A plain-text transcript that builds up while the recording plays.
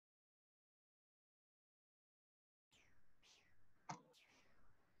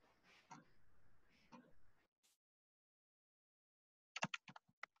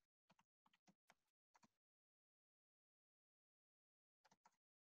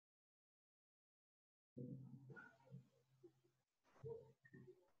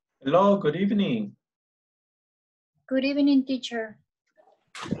Hello, good evening. Good evening, teacher.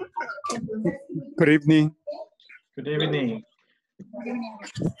 Good evening. Good evening.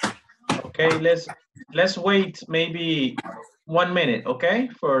 Okay, let's wait maybe 1 minute, okay,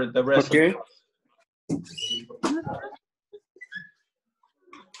 for the rest of Okay.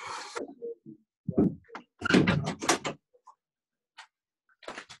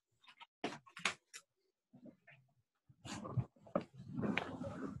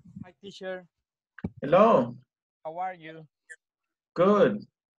 Hi, teacher. Hello, How are you? good.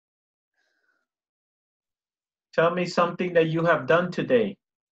 Tell me something that you have done today.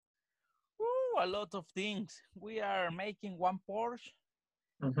 Ooh, a lot of things. We are making one Porsche.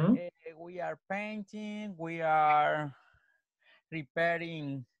 Mhm. We are painting. We are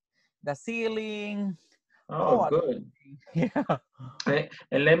repairing the ceiling. Oh, Oh, a lot of good. things. Yeah.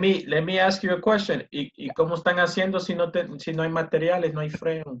 And let me ask you a question. ¿Y cómo están haciendo si no hay materiales, no hay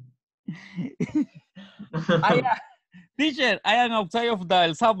freno? Teacher, I am outside of the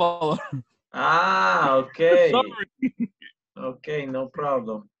El Salvador. Ah, okay. Sorry. Okay, no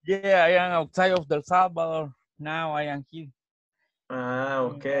problem. Yeah, I am outside of the El Salvador. Now I am here. Ah,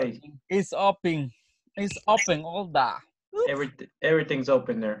 okay. It's open. It's open all the. Everything's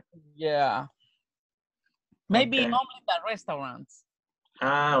open there. Yeah. Maybe Okay. only the restaurants.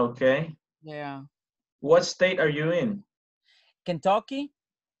 Ah, okay. Yeah. What state are you in? Kentucky.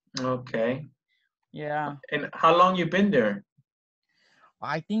 Okay. Yeah. And how long you been there?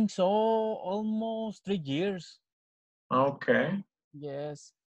 I think so. Almost 3 years. Okay.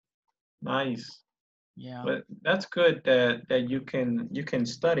 Yes. Nice. Yeah. But that's good that you can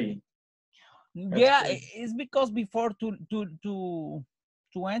study. That's Yeah. good. It's because before to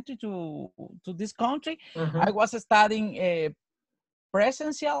enter to this country, I Mm-hmm. was studying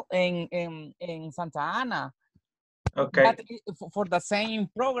presential in Santa Ana, Okay. but for the same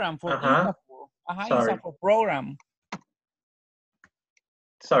program for Uh-huh. INSAFOR. Sorry. INSAFOR program.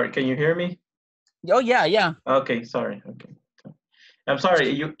 Sorry, can you hear me? Oh yeah, yeah. Okay, sorry. Okay. I'm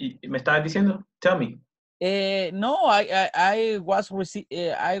sorry, me estabas diciendo? Tell me. No, I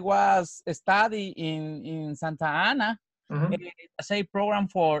was studying in Santa Ana. Mm-hmm. The same program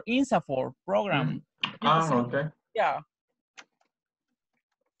for INSAFOR Mm-hmm. program. It's the Ah, same. okay. Yeah,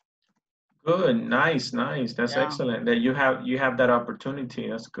 Good. Nice, nice. That's yeah, excellent that you have that opportunity.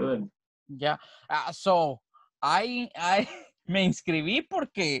 That's good. yeah. So I me inscribí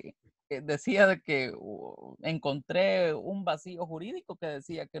porque decía de que encontré un vacío jurídico que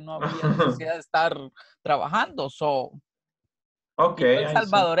decía que no había necesidad de estar trabajando. So, y Okay, soy I see.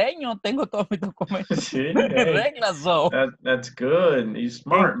 salvadoreño, tengo todos mis documentos See, en hey, regla. So, that's good. You're eh,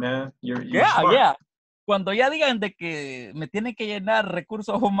 smart, man. You're yeah, smart. yeah. Cuando ya digan de que me tienen que llenar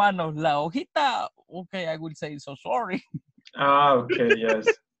recursos humanos la hojita, okay, I will say so sorry. Ah, okay, yes.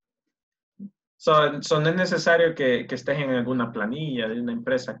 So no es necesario que estés en alguna planilla de una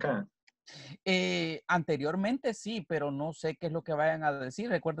empresa acá. Anteriormente sí, pero no sé qué es lo que vayan a decir.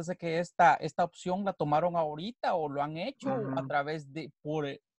 Recuérdese que esta opción la tomaron ahorita o lo han hecho a Ujú. través de, por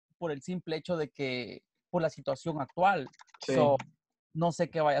el simple hecho de que, por la situación actual. Sí, So, no sé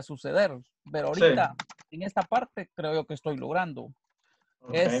qué vaya a suceder, pero sí, ahorita en esta parte creo yo que estoy logrando.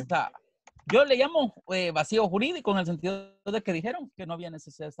 okay, Yo le llamo vacío jurídico en el sentido de que dijeron que no había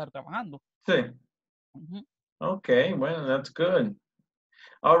necesidad de estar trabajando. sí. Ujú. Okay, bueno, that's good.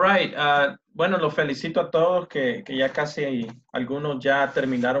 All right. Bueno, los felicito a todos que ya casi algunos ya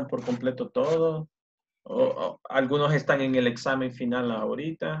terminaron por completo todo. O algunos están en el examen final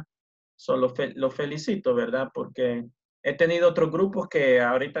ahorita. Solo los felicito, ¿verdad? Porque he tenido otros grupos que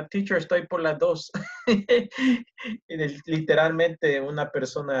ahorita, teacher, estoy por las dos. Literalmente una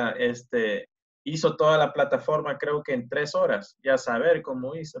persona hizo toda la plataforma, creo que en 3 horas, ya saber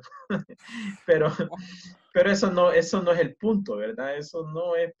cómo hizo. pero, pero eso no es el punto, ¿verdad? Eso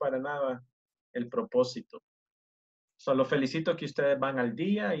no es para nada el propósito. Solo felicito que ustedes van al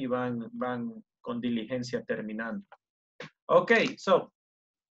día y van con diligencia terminando. Okay, so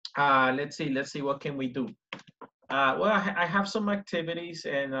let's see what can we do. Well, I have some activities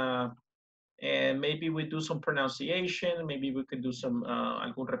and maybe we do some pronunciation. Maybe we could do some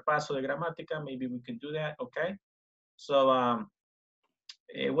algún repaso de gramática. Maybe we could do that. Okay. So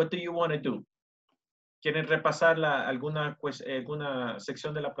what do you want to do? ¿Quieren repasar alguna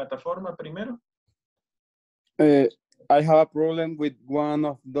sección de la plataforma primero? I have a problem with one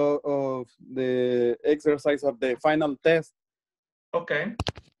of the exercise of the final test. Okay.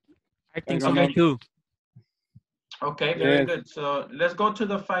 I think I so, don't me too. Okay, very Yes. good. So let's go to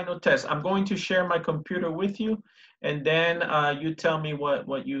the final test. I'm going to share my computer with you, and then you tell me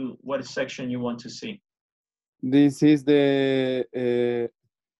what section you want to see. This is the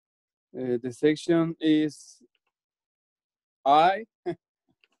The section is I.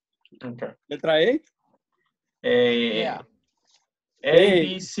 Okay. Letra E. Yeah. A,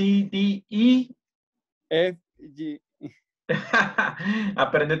 B, C, D, E. F, G.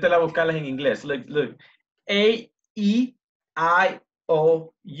 Aprendete las vocales en inglés. Look, look. A, E, I,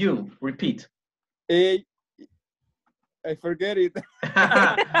 O, U. Repeat. A. I forget it.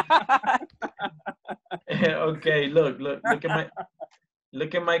 Okay, look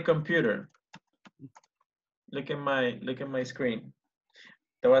at my computer. Look at my screen.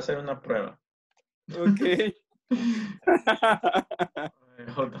 Te voy a hacer una prueba. Okay.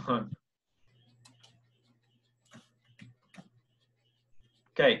 Hold on.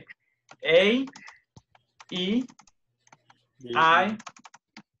 Okay. A, E, I,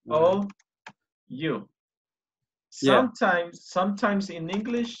 O, U. Yeah. Sometimes in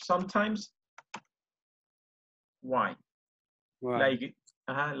English, sometimes Y. La Wow. Y,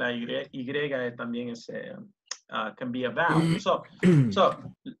 ajá, la Y también es, can be a vowel. So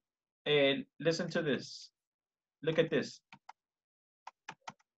listen to this. Look at this.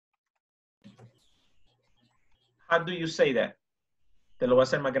 How do you say that? Te lo voy a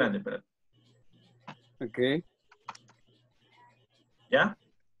hacer más grande, pero. Okay. ¿Ya?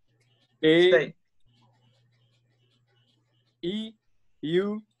 A, Stay. E,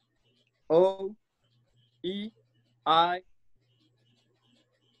 U, O, E, I.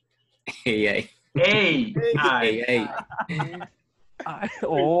 AI. A, I. AI.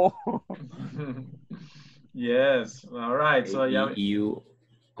 Oh. Yes. All right. So ya. A-E-U-O-E-A-I.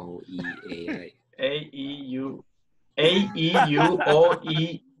 A-E-U-O-E-A-I.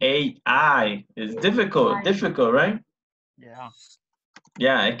 It's difficult, right? Yeah.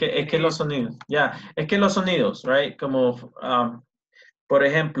 Yeah, es que los sonidos. Yeah, es que los sonidos, right? Como, por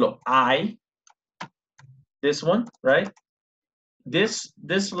ejemplo, I, this one, right? This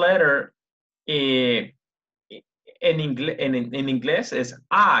letter en inglés es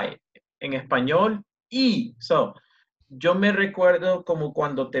I, en español, I. So, yo me recuerdo como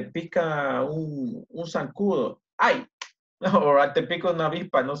cuando te pica un zancudo, ay, o te pica una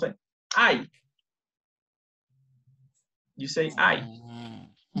avispa, no sé, ay. You say ay.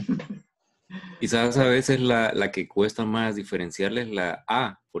 Quizás a veces la que cuesta más diferenciarla es la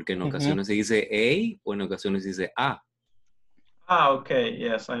A, porque en ocasiones se dice A o en ocasiones se dice A. Ah, okay,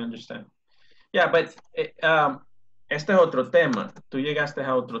 yes, I understand. Yeah, but este es otro tema. Tú llegaste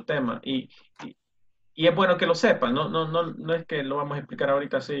a otro tema y es bueno que lo sepan. No es que lo vamos a explicar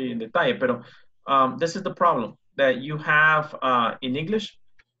ahorita así en detalle, pero this is the problem that you have in English.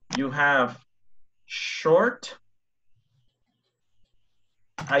 You have short.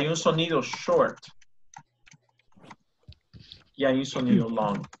 Hay un sonido short y hay un sonido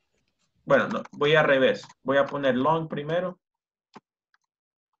long. Bueno, no, voy al revés. Voy a poner long primero.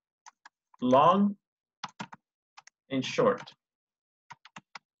 Long and short.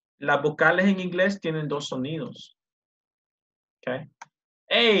 Las vocales en inglés tienen dos sonidos. Okay.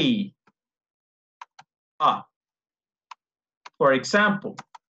 A. For example,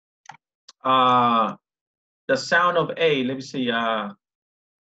 the sound of A, let me see,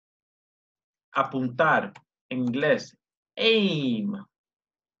 apuntar en inglés. Aim.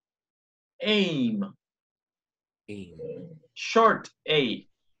 Aim. Short A.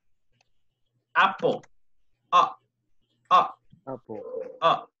 Apple. Up. Apple.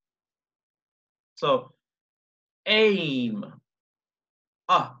 Up. So, aim.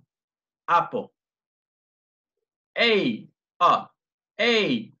 Apple. A.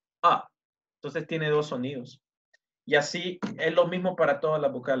 Entonces tiene dos sonidos. Y así es lo mismo para todas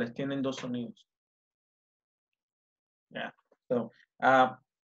las vocales. Tienen dos sonidos. Yeah. So,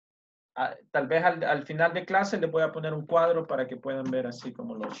 tal vez al final de clase les voy a poner un cuadro para que puedan ver así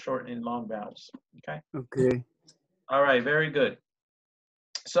como los short and long vowels. Okay. Okay. All right. Very good.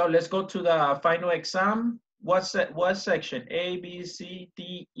 So let's go to the final exam. What section? A, B, C,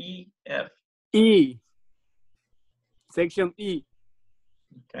 D, E, F. E. Section E.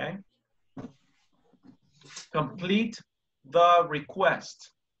 Okay. Complete the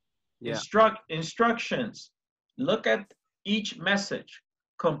request. Yeah. Instructions. Look at each message.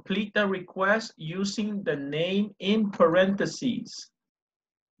 Complete the request using the name in parentheses.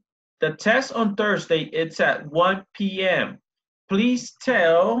 The test on Thursday, it's at 1 p.m. Please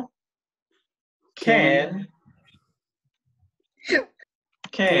tell Ken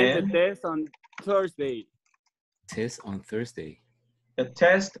the test on Thursday. Test on Thursday. The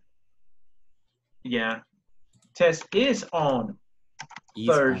test, yeah, test is on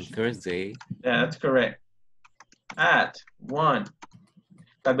Thursday. That's correct. At 1.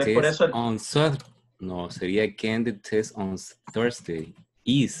 Tal vez Test por eso. on no, sería can the test on Thursday.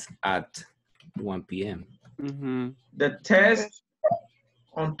 is at 1 p.m. The test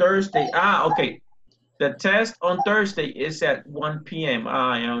on Thursday. Okay. The test on Thursday is at 1 p.m.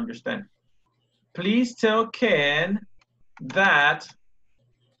 I understand. Please tell Ken that.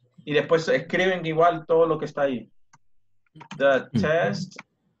 Y después escriben igual todo lo que está ahí. The test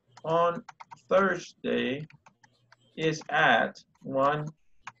on Thursday is at 1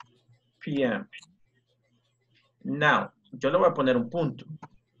 p.m. Now, yo le voy a poner un punto.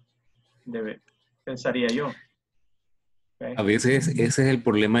 Pensaría yo. Okay. A veces ese es el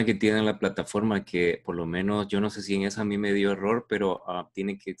problema que tiene la plataforma, que por lo menos yo no sé si en esa a mí me dio error, pero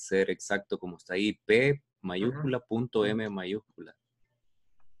tiene que ser exacto como está ahí, P mayúscula, punto M mayúscula.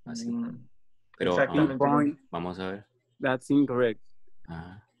 Así. Pero exactamente. vamos a ver. That's incorrect.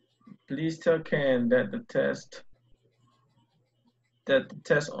 Please tell Ken that the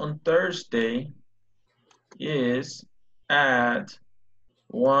test on Thursday is at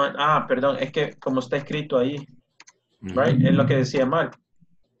 1. Perdón, es que como está escrito ahí, right? Es lo que decía mal.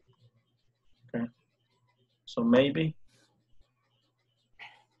 Okay. So maybe.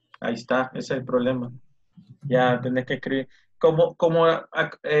 Ahí está, ese es el problema. Ya tenés que escribir. Como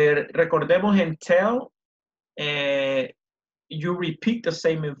recordemos en tell, you repeat the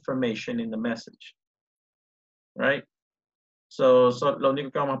same information in the message. Right? So lo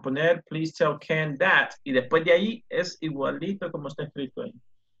único que vamos a poner, please tell Ken that, y después de ahí es igualito como está escrito ahí.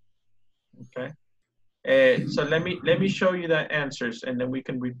 Okay. So let me show you the answers, and then we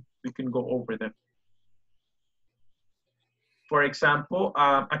can go over them. For example,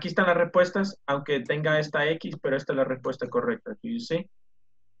 aquí están las respuestas, aunque tenga esta X, pero esta es la respuesta correcta. Do you see?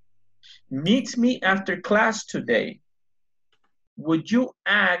 Meet me after class today. Would you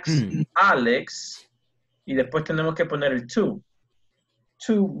ask Alex, y después tenemos que poner el to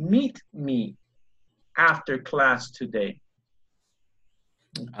meet me after class today.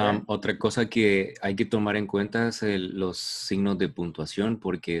 Okay. Otra cosa que hay que tomar en cuenta es los signos de puntuación,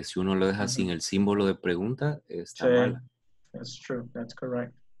 porque si uno lo deja sin el símbolo de pregunta, está mal. That's true. That's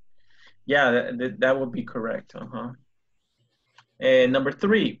correct. Yeah, that would be correct. Number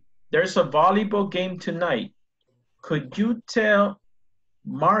 3, there's a volleyball game tonight. Could you tell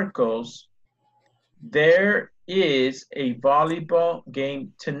Marcos there is a volleyball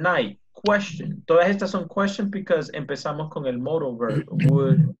game tonight? Question. Todas estas son questions because empezamos con el modal verb.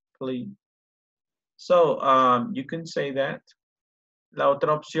 Would, please. So, you can say that. La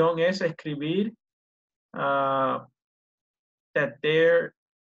otra opción es escribir that there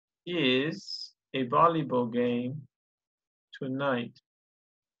is a volleyball game tonight.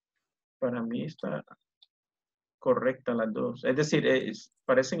 Para mí está correcta las dos. Es decir,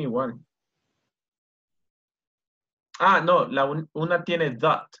 parecen igual. No, una tiene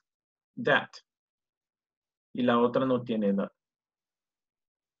that. Y la otra no tiene that.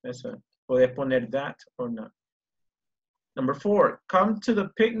 Eso. Puedes poner that or not. Number 4, come to the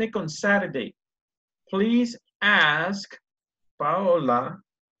picnic on Saturday. Please ask Paola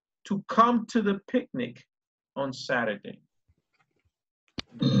to come to the picnic on Saturday.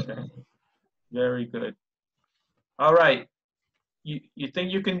 Okay. Very good. All right. You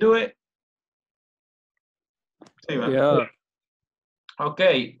think you can do it? Yeah.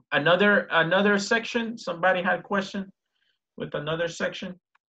 Okay. Another section. Somebody had a question with another section.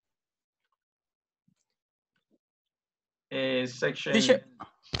 Section. Teacher,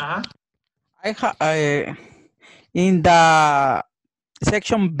 I in the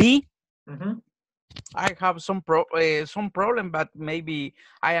section B, I have some problem, but maybe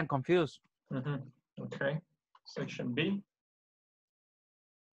I am confused. Okay. Section B.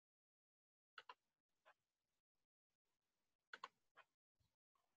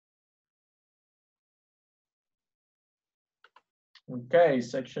 Okay,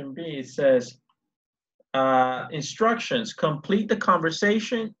 section B, it says, instructions, complete the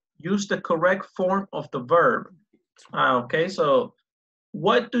conversation, use the correct form of the verb. Okay, so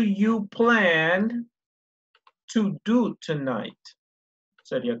what do you plan to do tonight?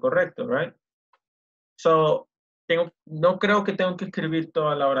 Sería correcto, right? So, no creo que tengo que escribir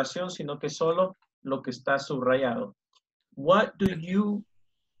toda la oración, sino que solo lo que está subrayado. What do you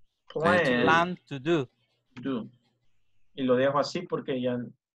plan to do? Y lo dejo así porque ya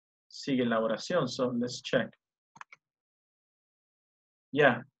sigue la oración. So let's check.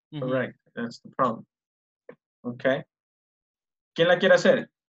 Yeah, correct. That's the problem. Okay. ¿Quién la quiere hacer?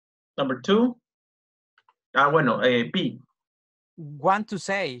 Number 2. Bueno, B. Want to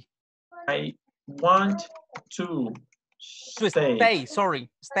say. I want to stay.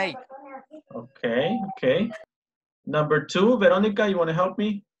 Stay. Okay. Number 2, Veronica, you want to help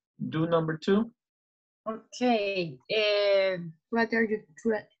me do number 2? Okay. What are you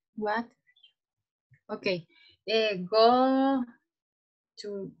what? Okay. Go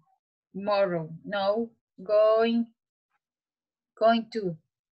tomorrow. No, going to.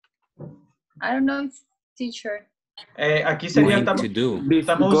 I don't know, teacher. Aquí sería, Going to do.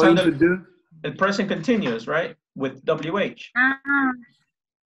 estamos Going usando to do. el present continuous, right? With WH. Ah,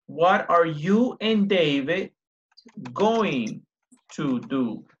 What are you and David going to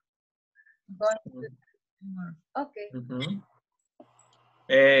do? going to tomorrow. Okay. Mhm.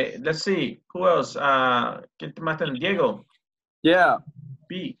 Let's see. Who else? ¿Quién más tenemos? Diego. Yeah.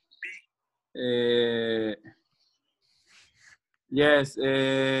 B. Yes,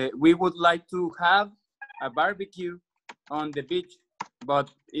 we would like to have a barbecue on the beach, but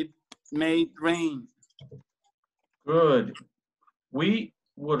it may rain. Good. We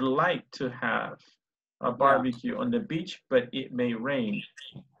would like to have a barbecue on the beach, but it may rain.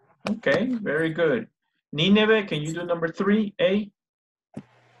 Okay, very good. Nineveh, can you do number 3, A?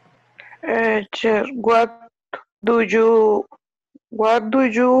 Chair, do you what do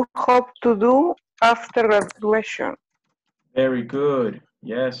you hope to do after graduation? Very good.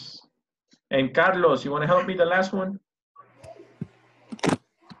 Yes. And Carlos, you want to help me the last one?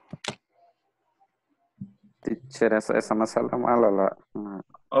 Teacher, esa me sale mala.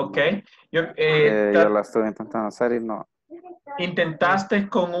 Okay. Yo la estuve intentando hacer y no. intentaste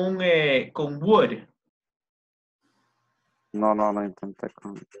con con would. No intenté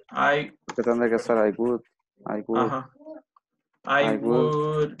con. I ¿Qué tendría que ser? I would. I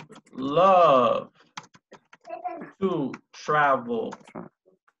would love to travel.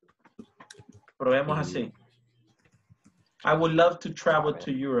 Probemos así. I would love to travel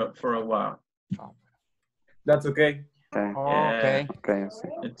to Europe for a while. That's okay. Okay. Okay. Okay, sí.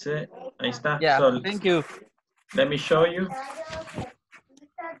 That's it. Ahí está. Yeah, So, thank you. let me show you.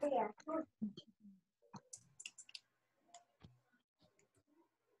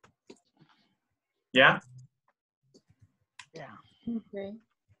 Yeah? Yeah. Okay.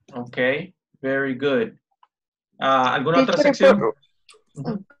 Okay. Very good. ¿Alguna otra Teacher, sección?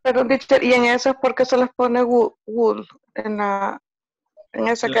 pero teacher, y en esas, ¿por qué se les pone would? En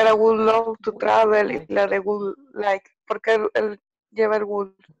esa que era would love to travel y la de would like, ¿por qué él lleva el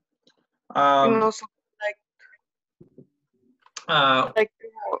would? Y no son like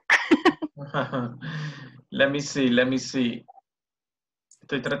let me see.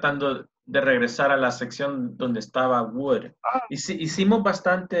 Estoy tratando de regresar a la sección donde estaba would. Hicimos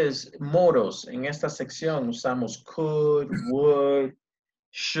bastantes modos en esta sección. Usamos could, would,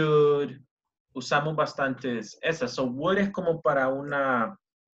 should. Usamos bastantes esas. So would es como para una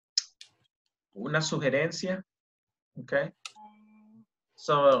sugerencia. Okay.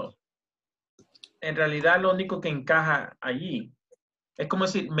 So, en realidad lo único que encaja allí es como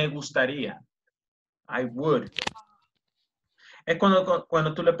decir me gustaría. I would. Es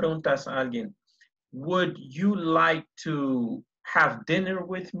cuando tú le preguntas a alguien, would you like to have dinner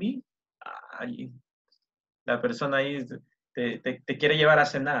with me? La persona ahí te quiere llevar a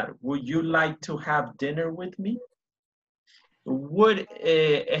cenar. Would you like to have dinner with me? Would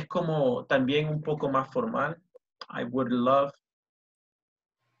es como también un poco más formal. I would love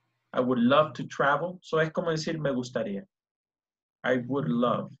to travel. So es como decir me gustaría. I would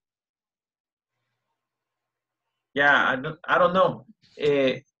love. Yeah, I don't know.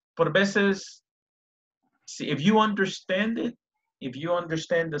 Por veces, if you understand it, if you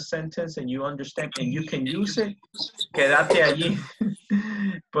understand the sentence and you understand and you can use it, quédate allí.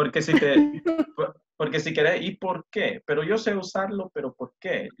 Porque si querés, ¿y por qué? Pero yo sé usarlo, pero ¿por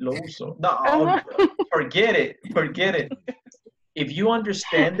qué lo uso? No, forget it. If you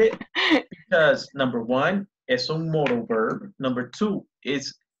understand it, because number one, es un modal verb. Number two,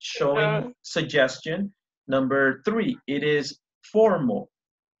 it's showing suggestion. Number three, it is formal.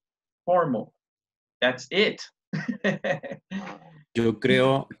 That's it. Yo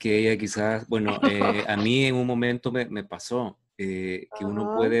creo que ella quizás, bueno, a mí en un momento me pasó que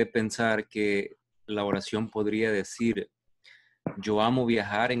uno puede pensar que la oración podría decir, yo amo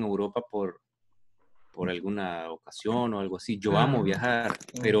viajar en Europa por alguna ocasión o algo así, yo amo viajar,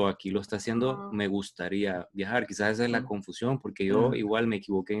 pero aquí lo está haciendo, me gustaría viajar. Quizás esa es la confusión, porque yo igual me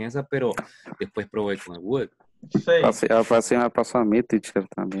equivoqué en esa, pero después probé con el would. Sí. Así me pasó a mí, teacher,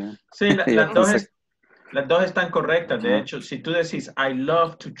 también. Sí, las dos están correctas. De hecho, si tú decís, I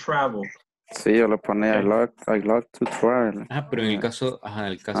love to travel. Sí, yo le ponía I love to travel. Pero en el caso,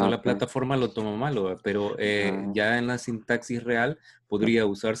 de la plataforma lo tomo malo, pero ya en la sintaxis real podría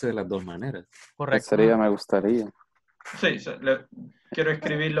usarse de las dos maneras. Correcto. Sería me gustaría. Sí, quiero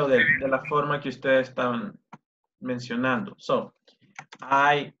escribirlo de la forma que ustedes estaban mencionando. So,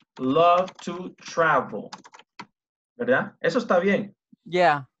 I love to travel. ¿Verdad? Eso está bien.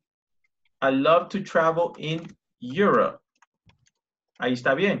 Yeah. I love to travel in Europe. Ahí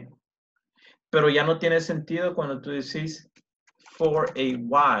está bien. Pero ya no tiene sentido cuando tú decís for a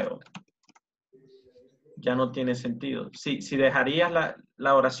while. Ya no tiene sentido. Si dejarías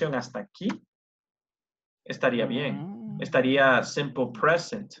la oración hasta aquí, estaría bien. Estaría simple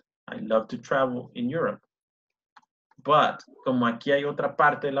present. I love to travel in Europe. But, como aquí hay otra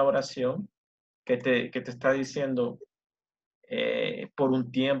parte de la oración que te está diciendo por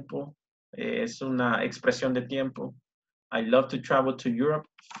un tiempo, es una expresión de tiempo. I love to travel to Europe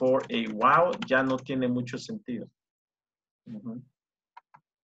for a while. Ya no tiene mucho sentido.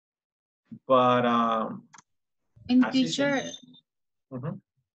 But, En así teacher, sí.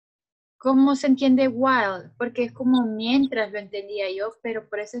 ¿cómo se entiende while? Porque es como mientras lo entendía yo, pero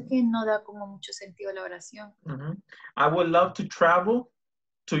por eso es que no da como mucho sentido la oración. I would love to travel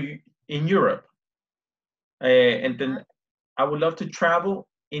in Europe. I would love to travel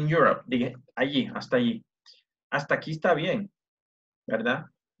in Europe. Dije, allí, hasta allí. Hasta aquí está bien, ¿verdad?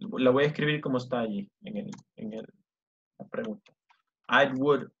 La voy a escribir como está allí en la pregunta. I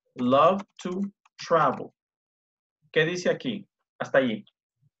would love to travel. ¿Qué dice aquí? Hasta allí.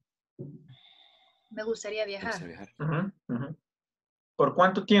 Me gustaría viajar. ¿Por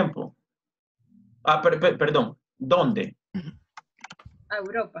cuánto tiempo? Perdón. ¿Dónde? A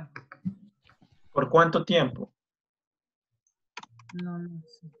Europa. ¿Por cuánto tiempo? No, no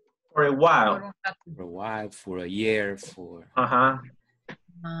sé. For a while. For a while, for a year, for... Ajá.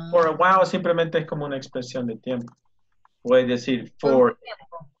 For a while simplemente es como una expresión de tiempo. Puedes decir for...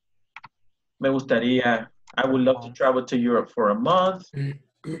 Me gustaría... I would love to travel to Europe for a month.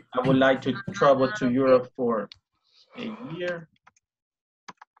 I would like to travel to Europe for a year.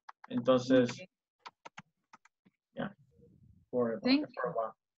 Entonces... Yeah. For a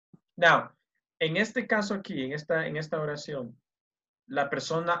while. Now, en este caso aquí, en esta oración, ¿la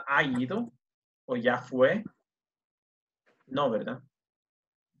persona ha ido o ya fue? No, ¿verdad?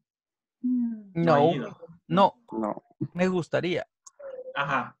 No ha ido. No. No. Me gustaría.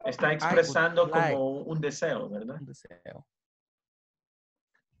 Ajá, está expresando como un deseo, ¿verdad? Un deseo.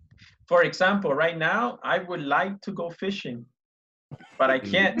 For example, right now, I would like to go fishing, but I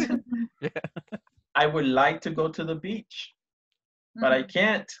can't. I would like to go to the beach, but I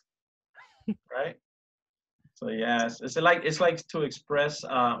can't, right? So yes, it's like to express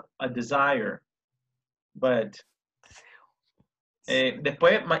a desire, but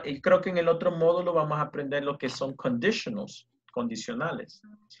después creo que en el otro módulo vamos a aprender lo que son condicionales.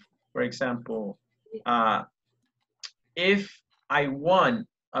 For example, if I won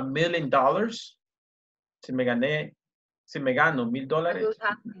 $1 million, si me gano $1,000,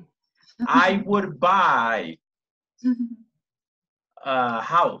 I would buy a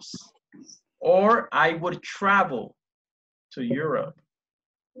house, or I would travel to Europe.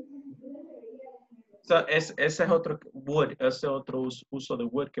 So ese es otro would, ese otro uso de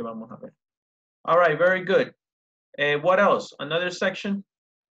would que vamos a ver. All right, very good. What else? Another section?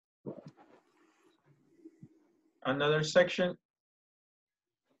 Another section?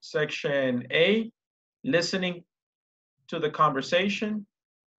 Section A, listening to the conversation.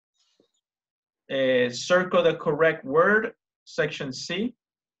 Circle the correct word. Section C.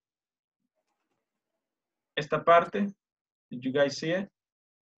 Esta parte, did you guys see it?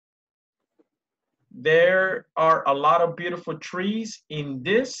 There are a lot of beautiful trees in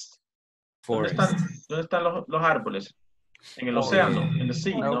this. Forest. ¿Dónde están los árboles? En el océano, in the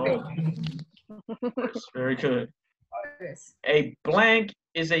sea, no. Very good. A blank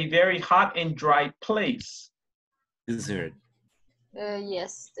is a very hot and dry place. Desert.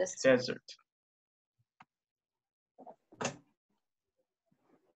 Yes, Desert.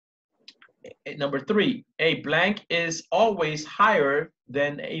 Number 3, a blank is always higher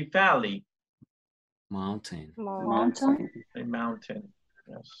than a valley. Mountain. Mountain. A mountain,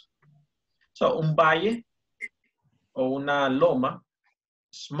 yes. So, un valle o una loma,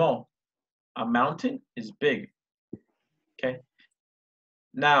 small. A mountain is big. Okay.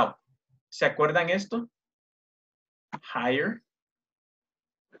 Now, ¿se acuerdan esto? Higher.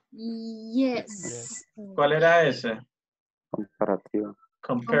 Yes. ¿Cuál era ese? Comparativo.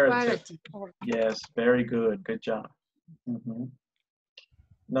 Comparative. Yes, very good. Good job.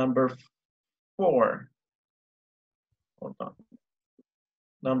 Number 4. Hold on.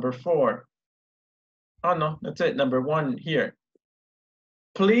 Number 4. Oh, no, that's it. Number 1 here.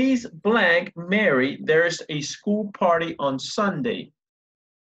 Please blank Mary, there's a school party on Sunday.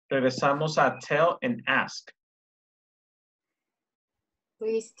 Regresamos a tell and ask.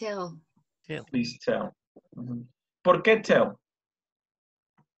 Please tell. Please tell. ¿Por qué tell?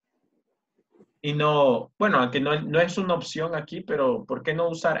 Y no, bueno, aunque no es una opción aquí, pero ¿por qué no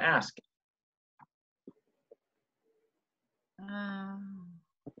usar ask? Ah,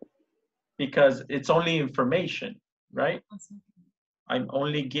 Because it's only information, right? I'm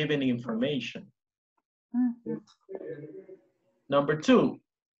only giving information. ujú. Number 2,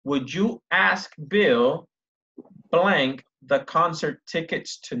 would you ask Bill blank the concert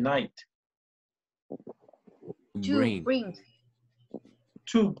tickets tonight? To bring.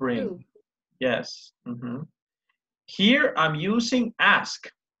 To bring, To. yes. Mhm. Here I'm using ask.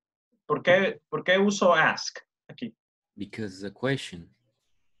 ¿Por qué uso ask aquí? Because the question.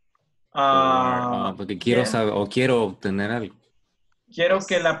 Porque quiero Yeah. saber o quiero obtener algo. Quiero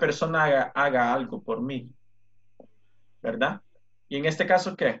que la persona haga algo por mí, ¿verdad? Y en este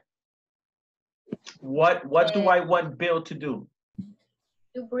caso, ¿qué? What do I want Bill to do?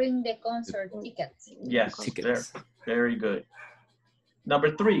 To bring the concert tickets. Yes, Tickets. very good.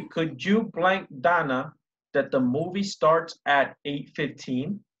 Number 3, could you blank Donna that the movie starts at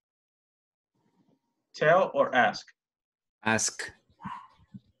 8:15? Tell or ask? Ask.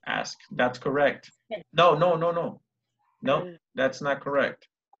 Ask, that's correct. No, that's not correct.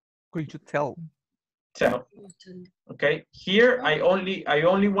 Could you tell? Tell. Okay, here I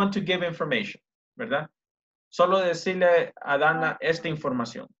only want to give information, ¿verdad? Solo decirle a Dana esta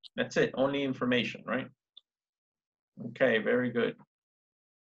información. That's it, only information, right? Okay, very good.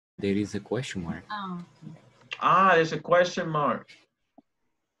 There is a question mark. There's a question mark.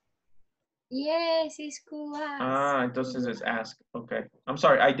 Yes, it's cool. Entonces es ask. Okay, I'm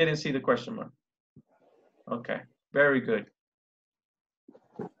sorry, I didn't see the question mark. Okay, very good.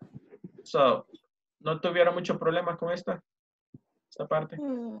 So, ¿no tuvieron muchos problemas con esta parte?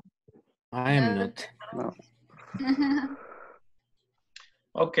 I am not. No.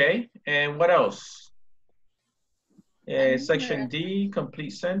 Okay, and what else? Section D,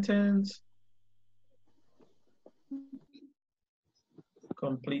 complete sentence.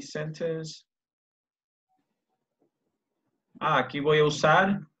 Complete sentence. Aquí voy a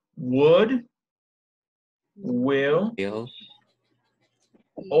usar would, will, Bill.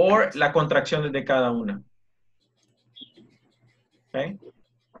 or la contracción de cada una. Okay.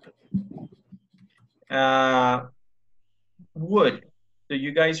 Would. Do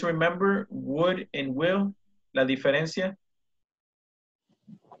you guys remember would and will? La diferencia.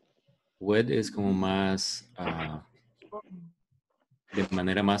 Would es como más de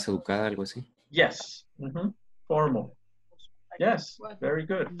manera más educada, algo así. Yes. Formal. Yes. Very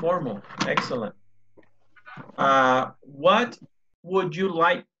good. Formal. Excellent. What would you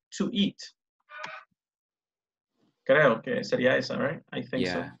like to eat? Creo que sería esa, right? I think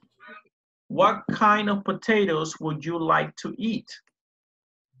so. What kind of potatoes would you like to eat?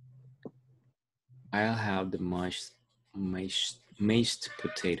 I'll have the mashed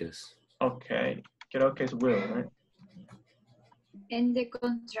potatoes. Okay. Creo que es will, right? And the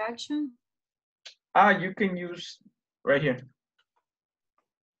contraction? You can use right here.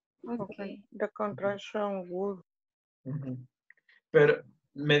 Okay. The contraction would. Pero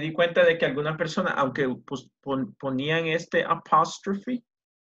me di cuenta de que algunas personas, aunque pues, ponían este apostrophe,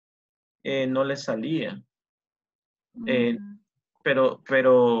 no les salía. Pero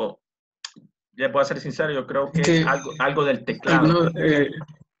ya puedo ser sincero, yo creo que es algo del teclado.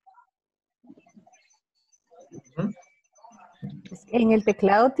 En el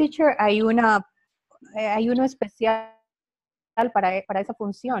teclado, teacher, hay uno especial para esa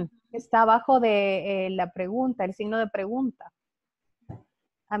función. Está abajo de la pregunta, el signo de pregunta.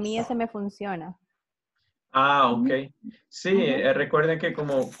 A mí ese me funciona. Ok. Sí, recuerden que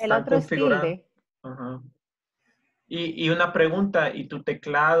como el están otro es tilde. Y una pregunta, ¿y tu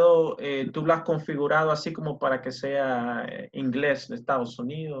teclado, tú lo has configurado así como para que sea inglés de Estados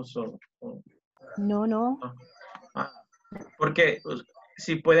Unidos? No. Porque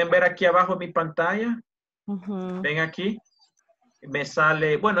si pueden ver aquí abajo en mi pantalla, ven aquí, me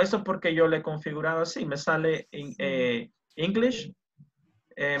sale, bueno, eso es porque yo le he configurado así, me sale English,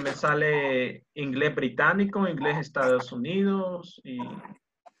 me sale inglés británico, inglés Estados Unidos y...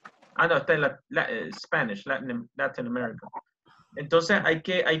 no, está en Spanish, Latin America. Entonces hay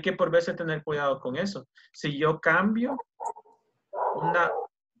que por veces tener cuidado con eso. Si yo cambio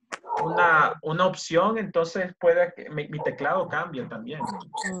una opción, entonces puede que mi teclado cambie también.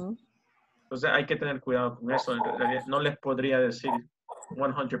 Entonces hay que tener cuidado con eso. En realidad, no les podría decir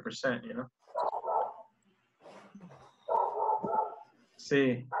 100%, you know?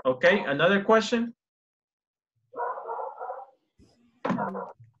 Sí. Okay, another question?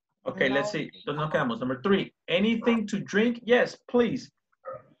 Okay, let's see. ¿Dónde nos quedamos? Number 3. Anything to drink? Yes, please.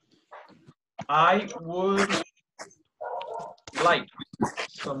 I would like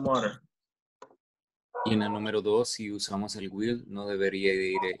some water. Y en la número 2, si usamos el will, no debería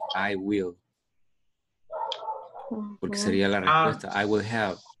de ir I will. Porque sería la respuesta. I will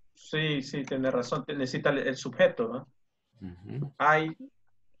have. Sí, sí, tiene razón. Necesita el sujeto, ¿no? I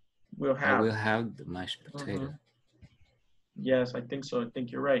will have. I will have the mashed potato. Yes, I think so. I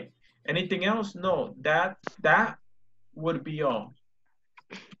think you're right. Anything else? No, that would be all.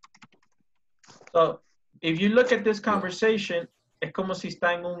 So, if you look at this conversation, es como si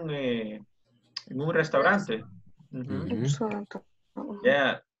está en un restaurante.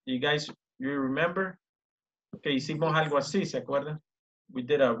 Yeah, you guys, you remember? Okay, hicimos algo así, ¿se acuerdan? We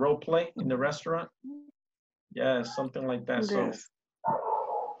did a role play in the restaurant. Yeah, something like that. So,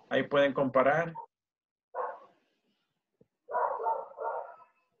 ahí pueden comparar.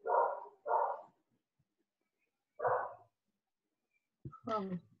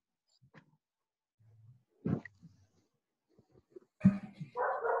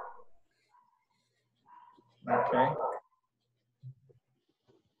 Okay.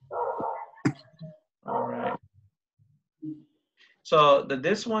 All right. So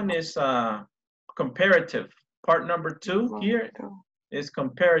this one is comparative. Part number 2 here is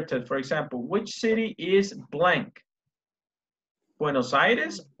comparative. For example, which city is blank? Buenos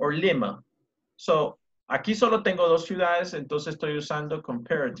Aires or Lima? So aquí solo tengo 2 ciudades, entonces estoy usando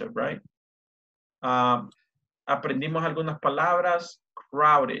comparative, right? Aprendimos algunas palabras.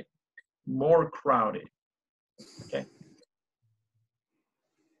 Crowded, more crowded. Okay.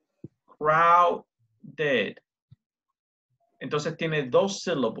 Crowded. Entonces tiene 2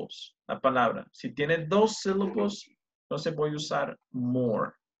 syllables la palabra. Si tiene 2 syllables, entonces voy a usar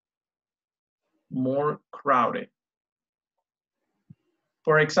more. More crowded.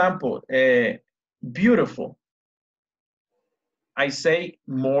 For example, beautiful. I say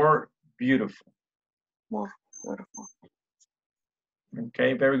more beautiful. More beautiful.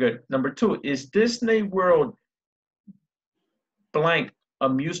 Okay, very good. Number 2, is Disney World blank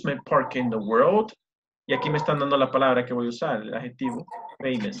amusement park in the world? Y aquí me están dando la palabra que voy a usar, el adjetivo,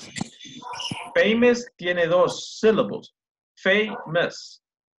 famous. Famous tiene 2 syllables. Famous.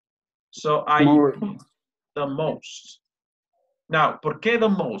 So I use the most. Now, ¿por qué the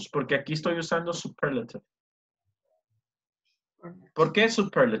most? Porque aquí estoy usando superlative. ¿Por qué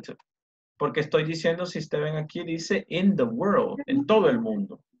superlative? Porque estoy diciendo, si ustedes ven aquí, dice in the world, en todo el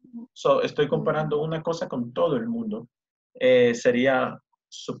mundo. So, estoy comparando una cosa con todo el mundo. Sería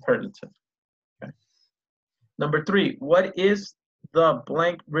superlative. Okay. Number 3, what is the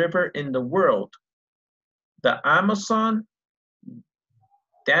blank river in the world? The Amazon,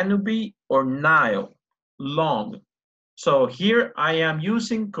 Danube, or Nile? Long. So here I am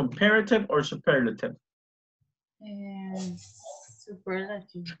using comparative or superlative.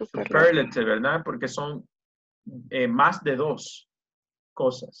 Superlative, ¿verdad? Porque son más de 2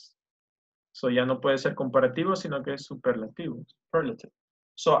 cosas. So ya no puede ser comparativo, sino que es superlativo. Superlative.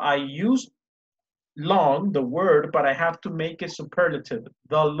 So I use long, the word, but I have to make it superlative.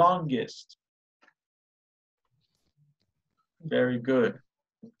 The longest. Very good.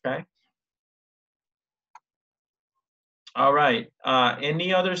 Okay. All right.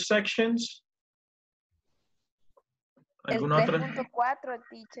 Any other sections? El 3.4,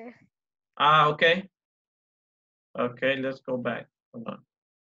 teacher. Okay. Okay, let's go back. Hold on.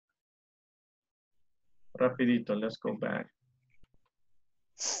 Rapidito, let's go back.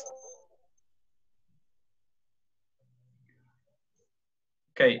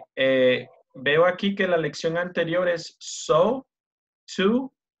 Okay, veo aquí que la lección anterior es so,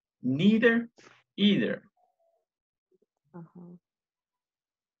 to, neither, either.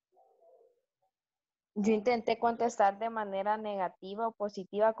 Yo intenté contestar de manera negativa o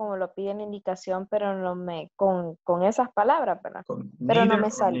positiva como lo pide la indicación, pero no me, con esas palabras, ¿verdad? Pero no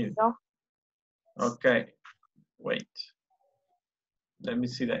me salió. Okay, wait. Let me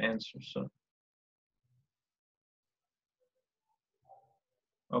see the answer. So.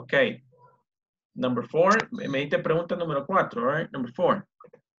 Okay. Number 4, me diste pregunta número 4, all right? Number 4.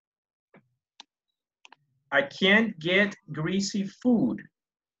 I can't get greasy food.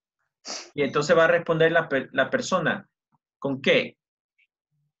 Y entonces va a responder la persona. ¿Con qué?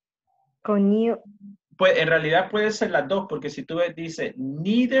 Con you. Pues en realidad puede ser las 2, porque si tú dices,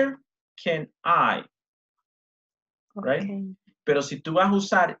 neither can I. Right? Okay. Pero si tú vas a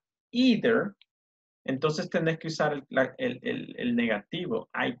usar either, entonces tenés que usar el negativo.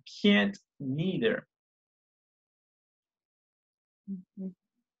 I can't neither.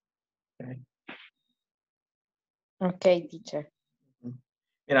 Okay. Okay, teacher.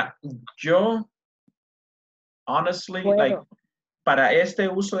 Mira, yo, honestly, like, para este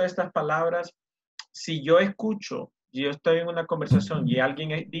uso de estas palabras, si yo escucho yo estoy en una conversación y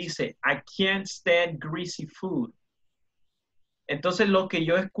alguien dice, I can't stand greasy food. Entonces lo que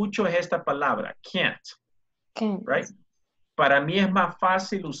yo escucho es esta palabra, can't. Right? Para mí es más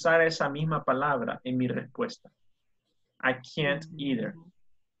fácil usar esa misma palabra en mi respuesta. I can't either.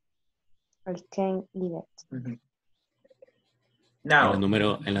 I can't either. Now,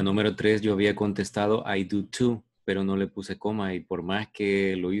 en la número 3 yo había contestado I do too, pero no le puse coma y por más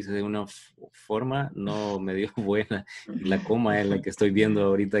que lo hice de una forma, no me dio buena. Y la coma es la que estoy viendo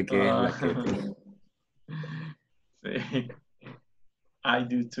ahorita que es la que... Sí. I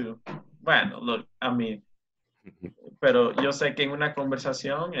do too. Bueno, look, I mean, pero yo sé que en una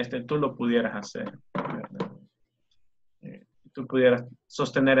conversación tú lo pudieras hacer. Tú pudieras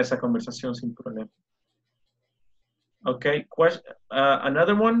sostener esa conversación sin problema. Okay,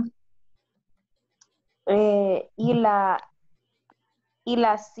 another one. Y la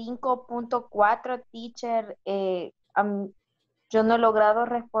 5.4, teacher, yo no he logrado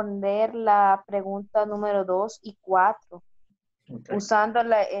responder la pregunta número 2 y 4. Okay. Usando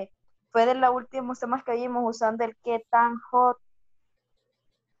fue de los últimos temas que vimos, usando el qué tan hot.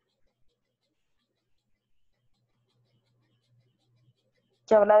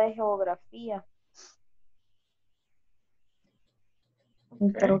 Que habla de geografía.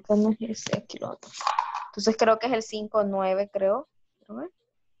 Okay. Creo que no es ese aquí lo otro. Entonces creo que es el 5.9, creo.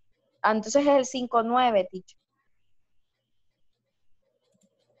 Entonces es el 5.9, teacher.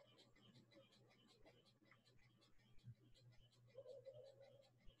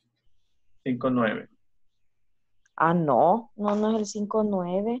 $5.9. No es el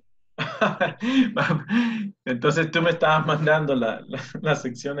 5.9. Entonces tú me estabas mandando las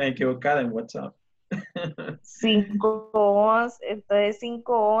secciones equivocadas en WhatsApp. 5.11, entonces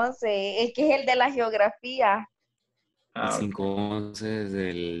 5.11, es que es el de la geografía. El 5.11 es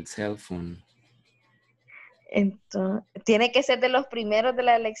del cell phone. Entonces, tiene que ser de los primeros de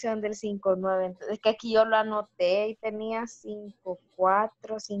la elección del 5.9. Entonces, es que aquí yo lo anoté y tenía 5.4,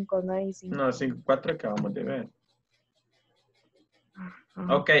 5.9 y 5. No, 5.4 acabamos de ver.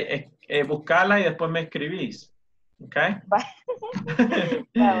 Ok, buscala y después me escribís. Ok.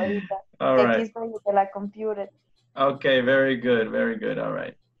 Ahorita. All que right. aquí estoy de la computer. Okay, very good, very good. All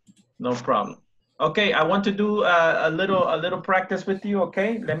right, no problem. Okay, I want to do a little practice with you.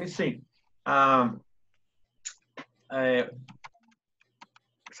 Okay, let me see.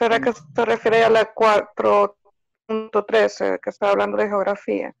 ¿Será que se refiere a la 4.13 que está hablando de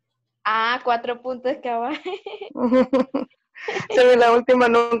geografía? 4 puntos que abajo. Sí, la última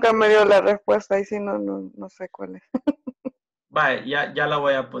nunca me dio la respuesta y si no sé cuál es. Vale, ya la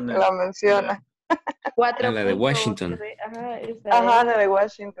voy a poner. La menciona. 4 la de Washington. Ajá, la de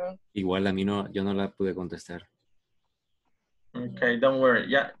Washington. Igual a mí yo no la pude contestar. Okay, don't worry.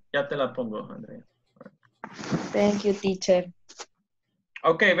 Ya te la pongo, Andrea. Thank you, teacher.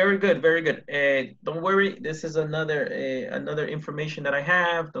 Okay, very good, very good. Don't worry, this is another information that I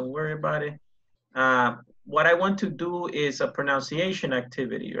have. Don't worry about it. What I want to do is a pronunciation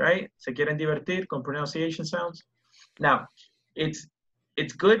activity, right? ¿Se quieren divertir con pronunciation sounds? Now, it's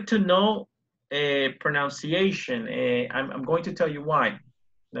good to know pronunciation. I'm going to tell you why.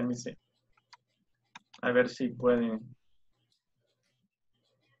 Let me see. A ver si pueden.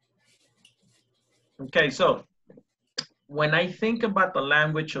 Okay, so when I think about the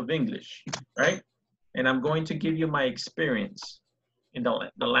language of English, right? And I'm going to give you my experience in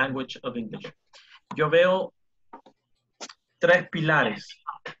the language of English. Yo veo 3 pilares,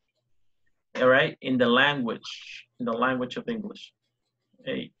 all right, in the language of English.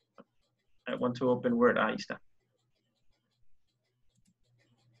 Hey, I want to open Word, ahí está.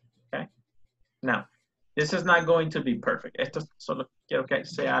 Okay, now, this is not going to be perfect. Esto solo quiero que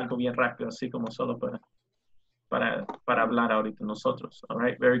sea algo bien rápido, así como solo para hablar ahorita nosotros, all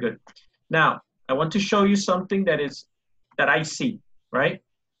right, very good. Now, I want to show you something that I see, right?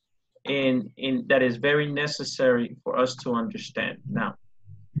 And that is very necessary for us to understand. Now,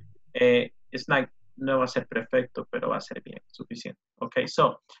 it's not, no va a ser perfecto, pero va a ser bien, suficiente. Okay,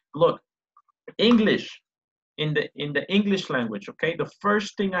 so look, English, in the English language, okay, the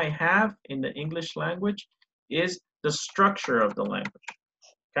first thing I have in the English language is the structure of the language,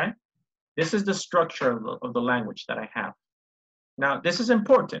 okay? This is the structure of the language that I have. Now, this is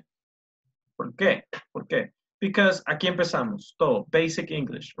important. ¿Por qué? ¿Por qué? Because aquí empezamos, todo, basic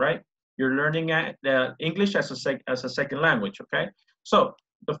English, right? You're learning English as a second language, okay? So,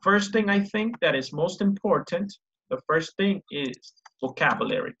 the first thing I think that is most important, the first thing is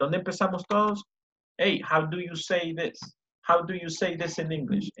vocabulary. ¿Dónde empezamos todos? Hey, how do you say this? How do you say this in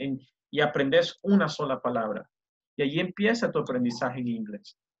English? Y aprendes una sola palabra. Y ahí empieza tu aprendizaje en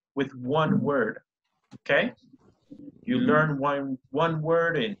inglés. With one word, okay? You learn one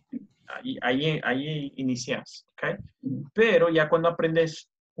word and ahí inicias, ¿ok? Pero ya cuando aprendes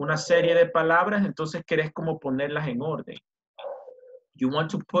una serie de palabras, entonces querés como ponerlas en orden. You want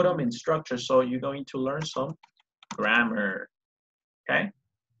to put them in structure, so you're going to learn some grammar, okay?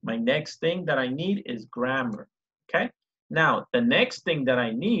 My next thing that I need is grammar, okay? Now, the next thing that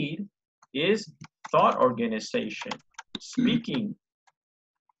I need is thought organization, speaking.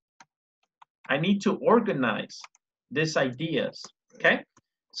 I need to organize these ideas, okay?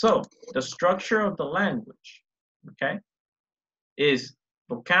 So, the structure of the language, okay, is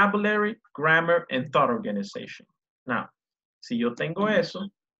vocabulary, grammar, and thought organization. Now, si yo tengo eso,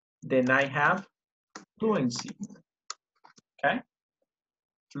 then I have fluency, okay?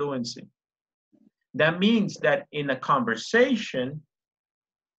 Fluency. That means that in a conversation,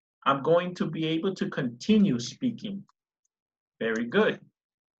 I'm going to be able to continue speaking. Very good,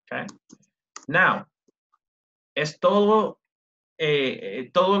 okay? Now, es todo,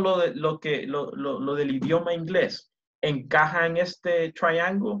 todo lo del idioma inglés encaja en este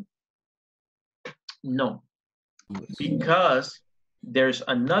triángulo? No, because there's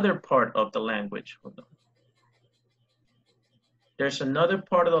another part of the language. Hold on. There's another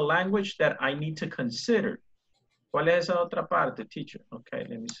part of the language that I need to consider. ¿Cuál es esa otra parte, teacher? Okay,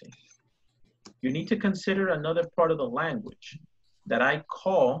 let me see. You need to consider another part of the language that I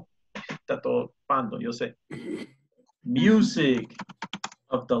call, está todo pando, yo sé, music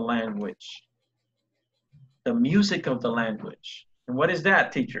of the language. The music of the language. And what is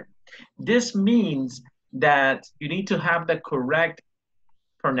that, teacher? This means that you need to have the correct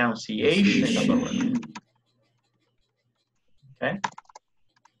pronunciation of the word. Okay?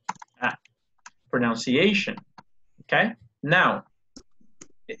 Pronunciation. Okay? Now,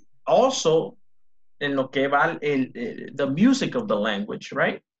 also, en lo que va the music of the language,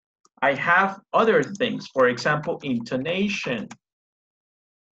 right? I have other things. For example, intonation.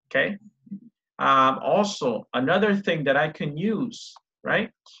 Okay? Also, another thing that I can use,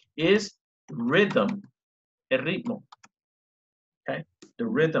 right, is rhythm, el ritmo, okay, the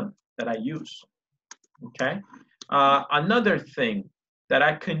rhythm that I use, okay. Another thing that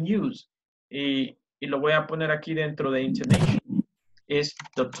I can use, y lo voy a poner aquí dentro de intonation, is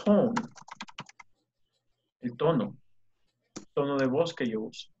the tone, el tono de voz que yo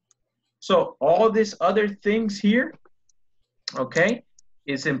uso. So all these other things here, okay,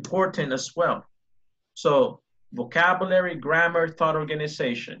 is important as well. So, vocabulary, grammar, thought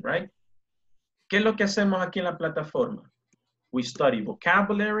organization, right? ¿Qué es lo que hacemos aquí en la plataforma? We study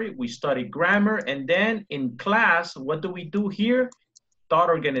vocabulary, we study grammar, and then in class, what do we do here? Thought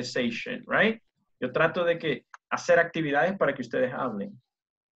organization, right? Yo trato de que hacer actividades para que ustedes hablen.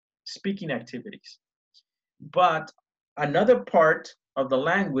 Speaking activities. But another part of the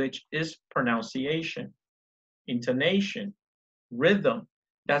language is pronunciation, intonation, rhythm.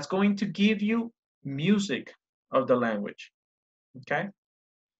 That's going to give you music of the language, okay?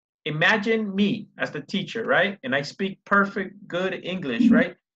 Imagine me as the teacher, right? And I speak perfect, good English,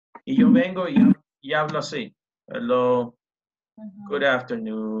 right? Y yo vengo y hablo así. Hello, good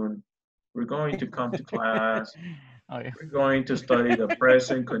afternoon. We're going to come to class. We're going to study the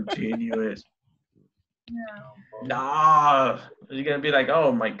present continuous. No, you're gonna be like,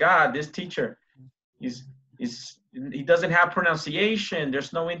 oh my God, this teacher he doesn't have pronunciation,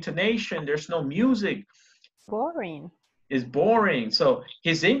 there's no intonation, there's no music. Boring. It's boring. So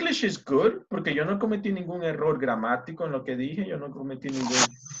his English is good, porque yo no cometí ningún error gramático en lo que dije, yo no cometí ningún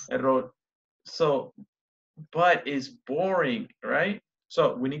error. So, but it's boring, right?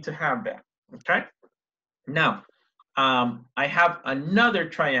 So we need to have that, okay? Now, I have another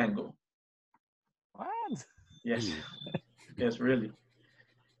triangle. What? Yes, yes, really.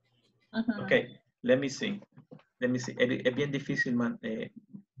 Okay, let me see. Es bien difícil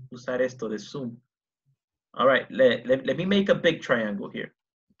usar esto de Zoom. All right, let me make a big triangle here,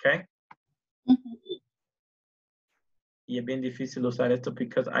 okay? Y es bien difícil usar esto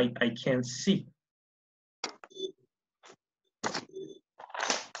because I can't see.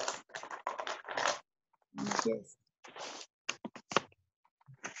 Yes.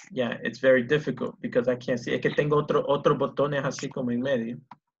 Yeah, it's very difficult because I can't see. Es que tengo otros botones así como en medio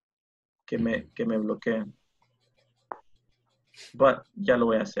que me bloquean. But ya lo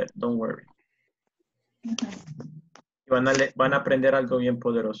voy a hacer, don't worry. Van a aprender algo bien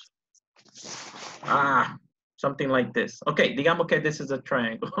poderoso. Something like this. Okay, digamos que this is a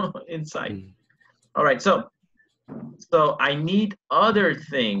triangle inside. All right, so I need other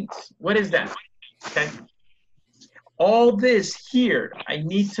things. What is that? Okay. All this here, I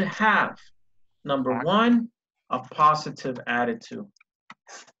need to have, number one, a positive attitude.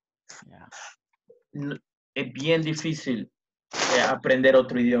 Yeah. es bien difícil aprender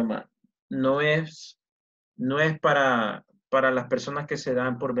otro idioma. No es para las personas que se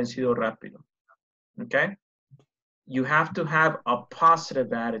dan por vencido rápido. Okay? You have to have a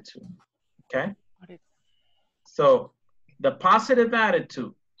positive attitude. Okay? So the positive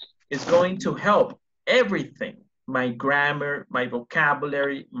attitude is going to help everything. My grammar, my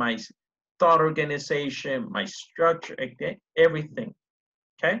vocabulary, my thought organization, my structure, okay? Everything.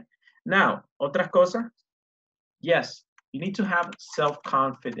 Okay? Now, otras cosas? Yes, you need to have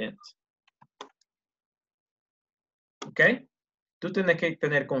self-confidence. Okay? Tú tienes que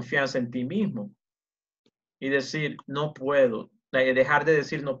tener confianza en ti mismo y decir, no puedo. Dejar de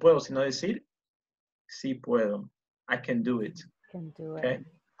decir no puedo, sino decir, sí puedo. I can do it. Can do Okay? it.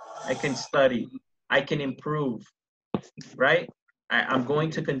 I can study. I can improve. Right? I'm going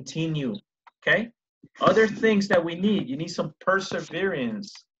to continue. Okay? Other things that we need. You need some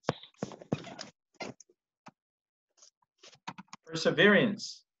perseverance.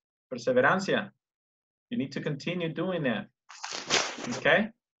 Perseverance. Perseverancia. You need to continue doing that. Okay?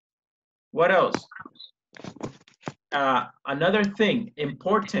 What else? Another thing,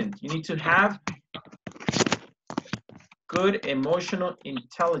 important. You need to have good emotional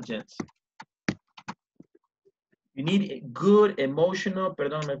intelligence. You need good emotional,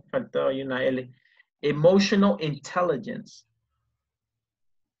 perdón, me faltó ahí una L. Emotional intelligence.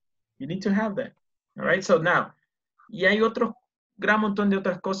 You need to have that. All right, so now, y hay otro gran montón de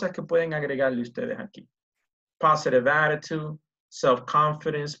otras cosas que pueden agregarle ustedes aquí. Positive attitude,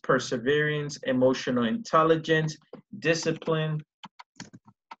 self-confidence, perseverance, emotional intelligence, discipline,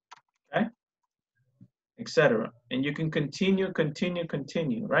 okay, etc. And you can continue,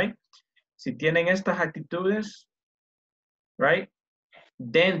 right? Si tienen estas actitudes, right,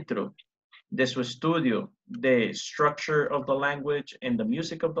 dentro de su estudio, the structure of the language and the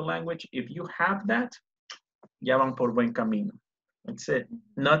music of the language, if you have that, ya van por buen camino. That's it.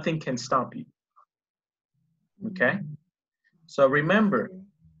 Nothing can stop you. Okay? So remember,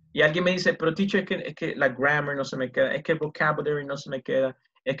 y alguien me dice, pero teacher, es que la grammar no se me queda, es que el vocabulary no se me queda,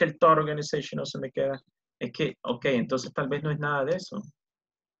 es que el thought organization no se me queda, es que, ok, entonces tal vez no es nada de eso.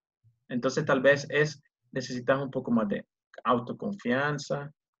 Entonces tal vez necesitas un poco más de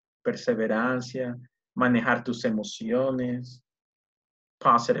autoconfianza, perseverancia, manejar tus emociones,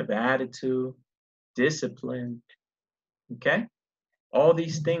 positive attitude, discipline, okay? All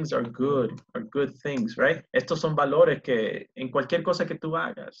these things are good things, right? Estos son valores que en cualquier cosa que tú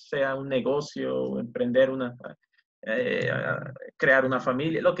hagas, sea un negocio, emprender crear una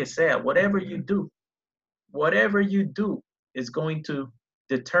familia, lo que sea, whatever you do is going to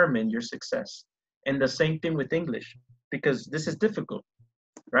determine your success. And the same thing with English, because this is difficult,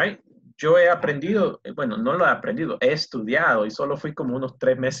 right? Yo he aprendido, bueno, no lo he aprendido, he estudiado y solo fui como unos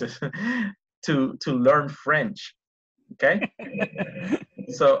 3 meses to learn French, okay?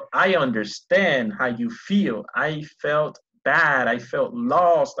 So I understand how you feel. I felt bad. I felt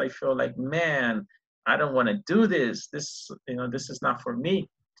lost. I felt like, man, I don't want to do this. This is not for me.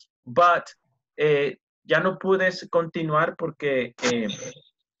 But ya no pude continuar porque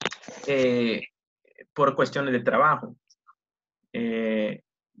por cuestiones de trabajo.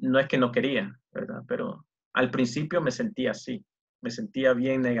 No es que no quería, ¿verdad? Pero al principio me sentía así. Me sentía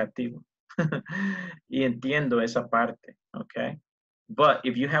bien negativo. Y entiendo esa parte, okay? But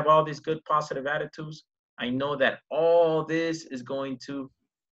if you have all these good positive attitudes, I know that all this is going to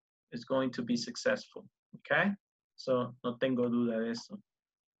be successful, okay? So no tengo duda de eso.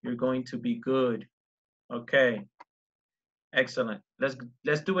 You're going to be good, okay? Excellent.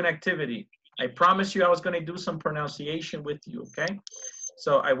 Let's do an activity. I promised you I was going to do some pronunciation with you, okay?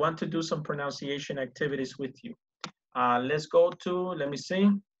 So I want to do some pronunciation activities with you. Let's go to, let me see.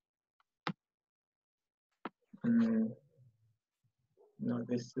 No,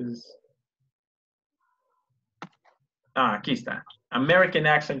 this is, aquí está. American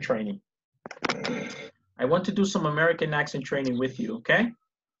accent training. I want to do some American accent training with you, okay?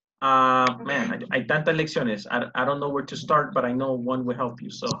 Man, hay tantas lecciones. I don't know where to start, but I know one will help you.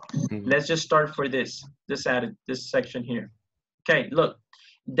 So let's just start for this section here. Okay, look,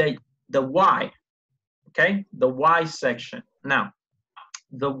 the why, okay? The why section. Now,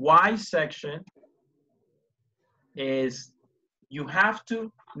 the why section is you have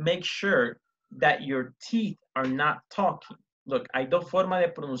to make sure that your teeth are not talking. Look, hay dos formas de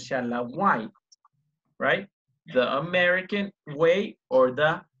pronunciar la Y, right? The American way or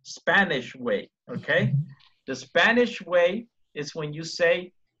the Spanish way, okay? The Spanish way is when you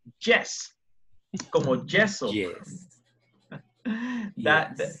say yes, como yeso. Yes.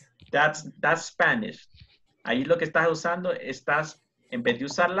 That's Spanish. Ahí lo que estás usando, estás En vez de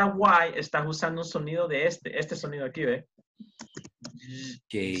usar la Y, estás usando un sonido de este sonido aquí, ¿ve?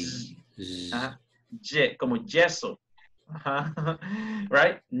 J. Como yeso.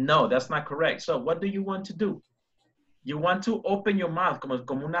 Right? No, that's not correct. So what do you want to do? You want to open your mouth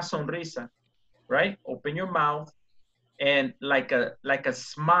como una sonrisa, right? Open your mouth and like a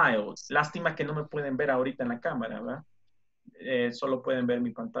smile. Lástima que no me pueden ver ahorita en la cámara, ¿verdad? Solo pueden ver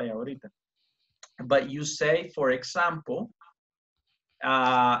mi pantalla ahorita. But you say, for example,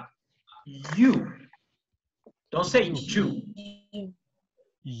 you. Don't say you.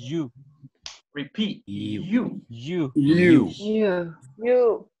 You. Repeat. You. You. You. You.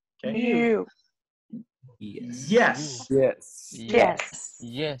 You. Okay. You. Yes. Yes. Yes. Yes.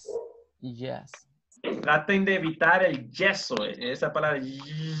 Yes. Yes. Traten de evitar el yeso, esa palabra,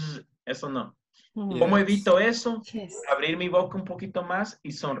 eso no. Ujú. ¿Cómo evito eso? Yes. Abrir mi boca un poquito más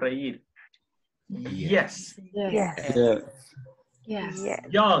y sonreír. Yes. Yes. Yes. Yes. Yes. Yes.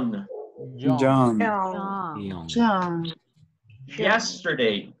 Young. John. John. Young. John.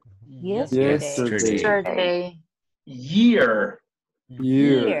 Yesterday. Yesterday. Yesterday. Yesterday. Year.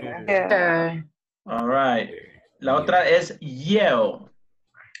 Year. Yeah. All right. La otra es yell.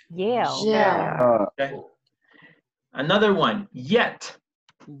 Yale. Yeah. Okay. Another one, yet.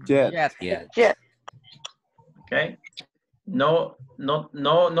 Jet. Yeah. Jet. Okay. No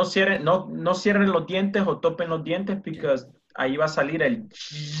cierren, no cierren los dientes o topen los dientes because ahí va a salir el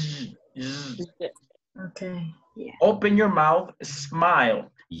Okay. Open your mouth, smile.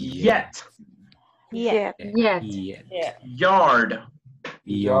 Yet. Yet. Yet. Yet. Yard.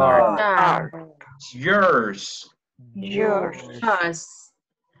 Yard. Yard. Yours. Yours. Yours.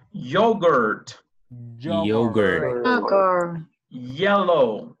 Yogurt. Yogurt. Yogurt.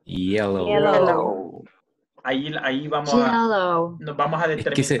 Yellow. Yellow. Yellow. Ahí vamos a, Yellow. nos vamos a Es que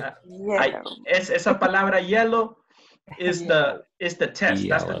determinar. Yellow. Esa palabra yellow is the test.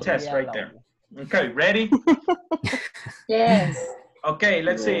 That's the Yellow. test right there. Okay, ready? Yes. Okay,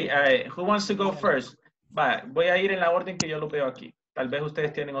 let's see. Who wants to go first? Voy a ir en la orden que yo lo veo aquí. Tal vez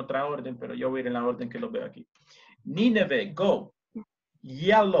ustedes tienen otra orden, pero yo voy a ir en la orden que lo veo aquí. Nineveh, go.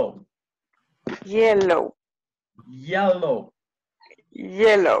 Yellow. Yellow. Yellow.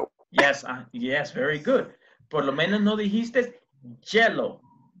 Yellow. Yes, yes, very good. Por lo menos no dijiste yellow.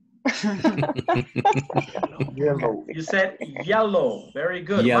 Yellow. You said yellow. Very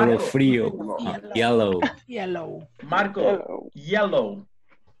good. Yellow Marco. frío. Yellow. Yellow. Marco. Yellow.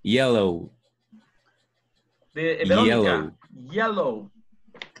 Yellow. Verónica. Yellow.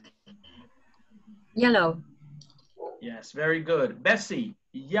 Yellow. Yes, very good. Bessie.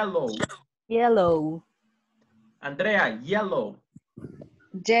 Yellow. Yellow. Andrea. Yellow.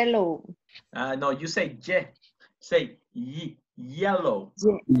 Yellow. No, you say ye. Say yellow.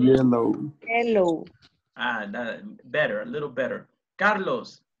 Yellow. Yellow. Better, a little better.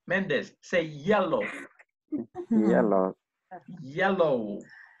 Carlos Mendez, say yellow. Yellow. Yellow.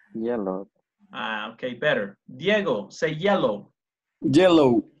 Yellow. Okay, better. Diego, say yellow.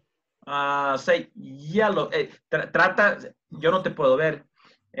 Yellow. Say yellow. Trata, yo no te puedo ver.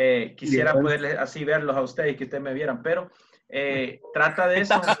 Quisiera poderles así verlos a ustedes y que ustedes me vieran, pero trata de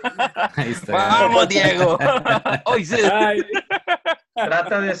eso. Ahí está. Vamos, Diego. Hoy sí.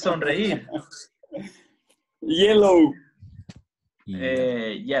 Trata de sonreír. Yellow.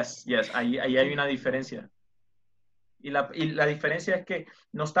 Yes, ahí hay una diferencia. Y la diferencia es que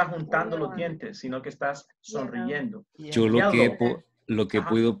no estás juntando los dientes, sino que estás sonriendo. Yo lo que Ajá.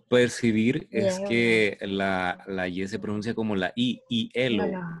 puedo percibir es que la Y se pronuncia como la I,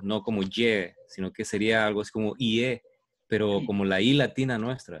 no como Y, sino que sería algo así como IE, pero como la I latina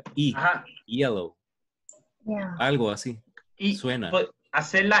nuestra, I, Ajá. yellow, Yeah. algo así, Y suena. pues,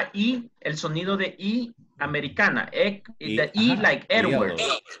 hacer la I, el sonido de I americana, the I Ajá, like Edward.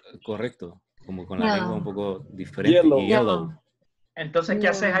 yellow, correcto, como con la Yeah. lengua un poco diferente, Yellow. yellow. Entonces, ¿qué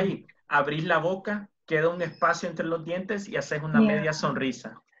haces ahí? Abrís la boca, queda un espacio entre los dientes y haces una media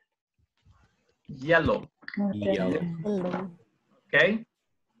sonrisa. Yellow. Okay. Yellow. Okay.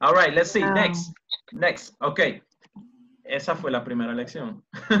 All right, let's see. Next. Okay. Esa fue la primera lección.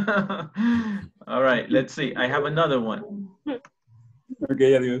 All right, let's see. I have another one.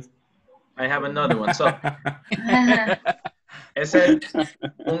 Okay, adiós. I have another one. So, ese es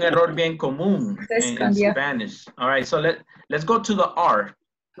un error bien común in Spanish. All right, so let's go to the R,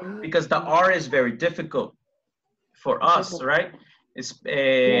 because the R is very difficult for us, right? It's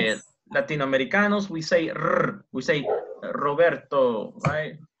Latinoamericanos, we say R, we say Roberto,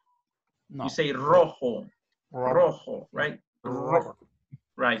 right? No. You say rojo, right?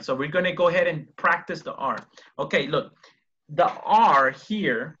 Right, so we're going to go ahead and practice the R. Okay, look, the R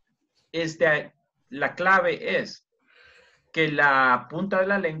here is that la clave is que la punta de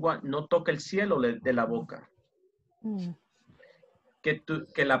la lengua no toque el cielo de la boca.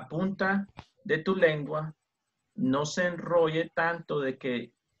 Que la punta de tu lengua no se enrolle tanto de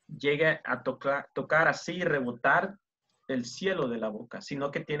que llegue a tocar así y rebotar el cielo de la boca,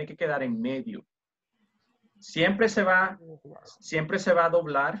 sino que tiene que quedar en medio. Siempre se va a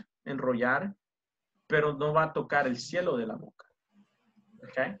doblar, enrollar, pero no va a tocar el cielo de la boca.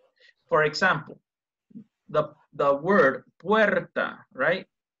 Okay? For example, the word puerta, right?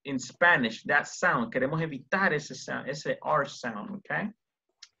 In Spanish, that sound, queremos evitar ese sound, ese R sound, okay?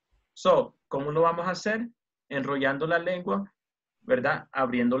 So, ¿cómo lo vamos a hacer? Enrollando la lengua, ¿verdad?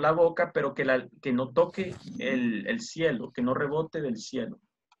 Abriendo la boca, pero que no toque el cielo, que no rebote del cielo.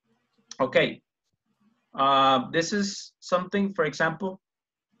 Okay. This is something, for example,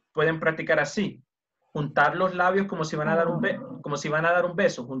 pueden practicar así. Juntar los labios como si van a dar un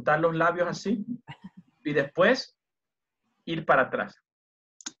beso. Juntar los labios así. Y después ir para atrás.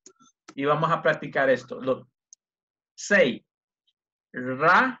 Y vamos a practicar esto. Say.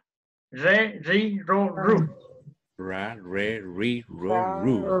 Ra, re, ri, ro, ru. Ra, re, ri, ro,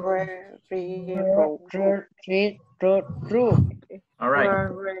 ru. All right.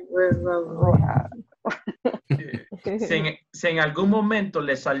 Si en algún momento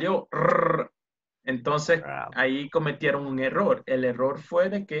le salió rrr, entonces ahí cometieron un error. El error fue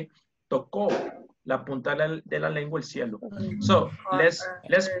de que tocó la punta de la lengua el cielo. So, let's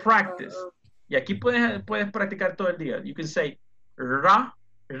practice. Y aquí puedes practicar todo el día. You can say ra,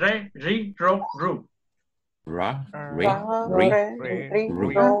 re, ri, ro, ru. Ra, re, ri,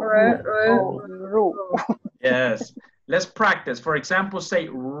 ru. Yes. Let's practice. For example, say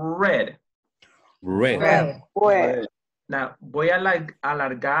red. Red. Now, voy a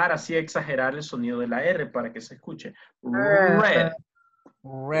alargar, así exagerar el sonido de la R para que se escuche. Red.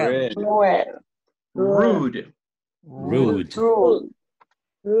 Red. Rude. Rude.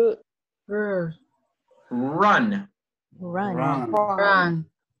 Run. Run.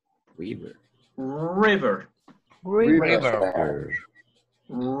 River. River. River.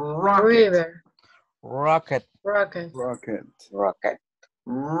 Rocket. Rocket.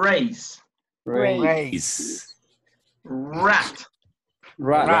 Race. Race. Rat.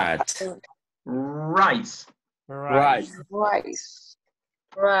 Rat. Rice. Rabbit.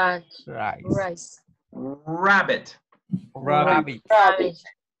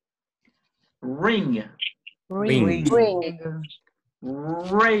 Ring.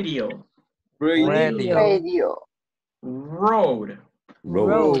 Radio. Road.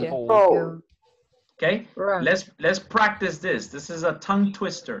 Okay, let's practice this. This is a tongue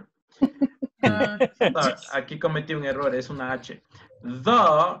twister. Aquí cometí un error, es una H.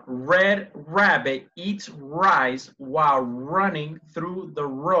 The red rabbit eats rice while running through the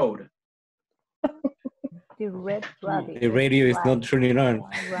road. The red rabbit. The radio is not turning on.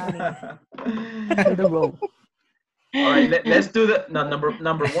 Through the road. All right, let's do the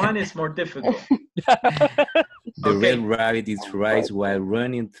number one is more difficult. The red rabbit eats rice while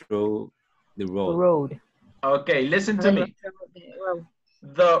running through the road. Okay, listen to me.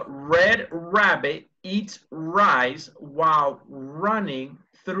 The red rabbit eats rice while running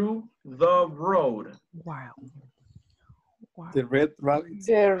through the road. Wow. The red rabbit. Eats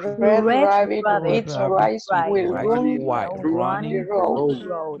rice while running through the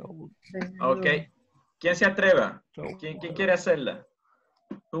road. Okay. ¿Quién se atreva? ¿Quién quiere hacerla?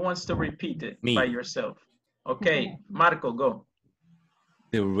 Who wants to repeat it by yourself? Okay, Marco, go.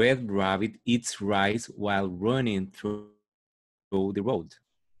 The red rabbit eats rice while running through the road.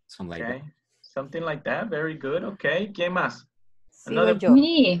 Something like that. Something like that. Very good. Okay. ¿Quién más?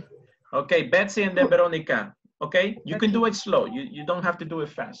 Me. Okay, Betsy and then Veronica. Okay, you can do it slow. You don't have to do it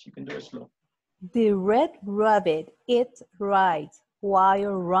fast. You can do it slow. The red rabbit eats rice while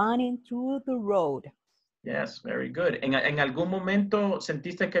running through the road. Yes, very good. ¿En algún momento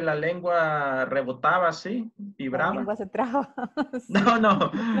sentiste que la lengua rebotaba así? ¿Vibraba? La lengua se traba.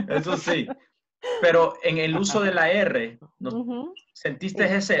 No, eso sí. Pero en el uso de la R,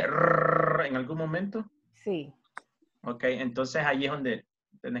 ¿sentiste ese rrr en algún momento? Sí. Ok, entonces ahí es donde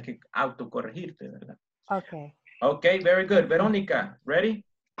tienes que autocorregirte, ¿verdad? Okay. Okay, very good. Verónica, ready?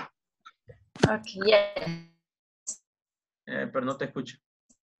 Okay, yes. Pero no te escucho.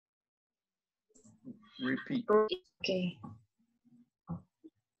 Repeat. Okay.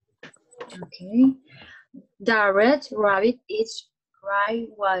 The red rabbit eats rice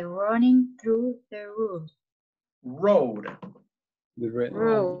while running through the road. The red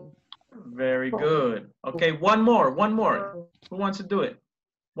Road. Very good. Okay, one more. Who wants to do it?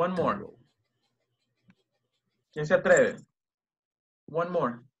 One more. ¿Quién se atreve? One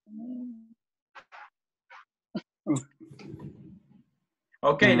more.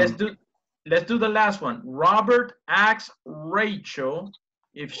 Okay, let's do the last one. Robert asked Rachel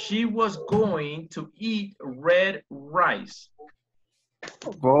if she was going to eat red rice.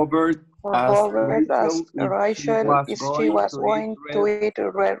 Robert asked Rachel if she was going to eat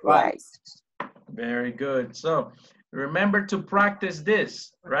red rice. Very good. So remember to practice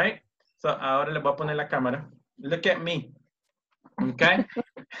this, right? So ahora le voy a poner la cámara. Look at me. Okay?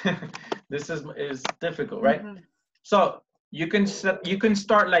 This is difficult, right? So you can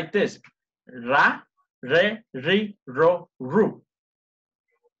start like this. Ra, re, ri, ro, ru.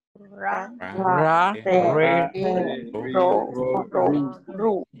 Ra, Ra, re,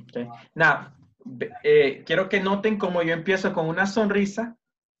 ru. Okay. Now, quiero que noten cómo yo empiezo con una sonrisa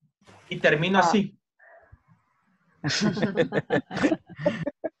y termino así.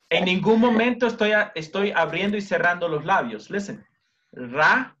 En ningún momento estoy abriendo y cerrando los labios. Listen.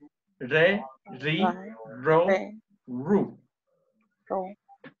 Ra, re, ri, ro, ru.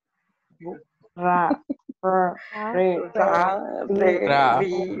 Ra, re,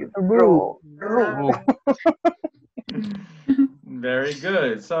 ri, ro, ru. Very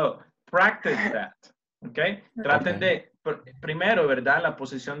good. So, practice that. Okay. Traten de, primero, ¿verdad? La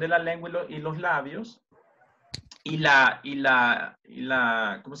posición de la lengua y los labios. Y la,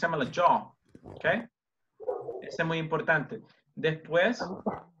 ¿cómo se llama? La jaw. Okay. Eso es muy importante. Después,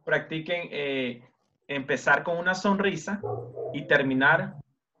 practiquen empezar con una sonrisa y terminar.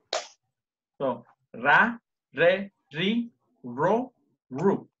 So, ra, re, ri, ro,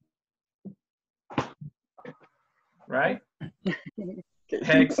 ru. Right?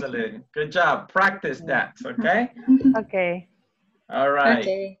 Excellent. Good job. Practice that, okay? Okay. All right.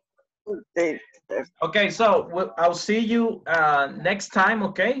 Okay. Okay, so I'll see you next time,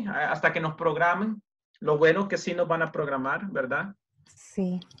 okay? Hasta que nos programen. Lo bueno que sí nos van a programar, ¿verdad?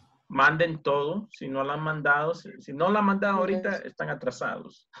 Sí. Manden todo. Si no lo han mandado, si no lo han mandado ahorita, están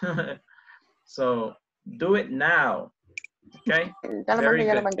atrasados. So, do it now. Okay? Very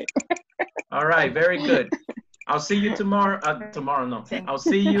good. All right, very good. I'll see you tomorrow. Tomorrow, no. I'll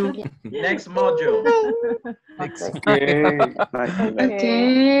see you next module. Okay. Bye.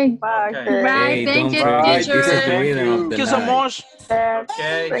 Okay. Bye. Okay. Bye. Hey, Thank don't you, forget, teacher. this is the rhythm of the Thank you so night. much.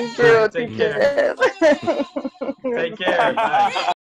 Okay. Thank you, Take care. teacher. Take care. Bye.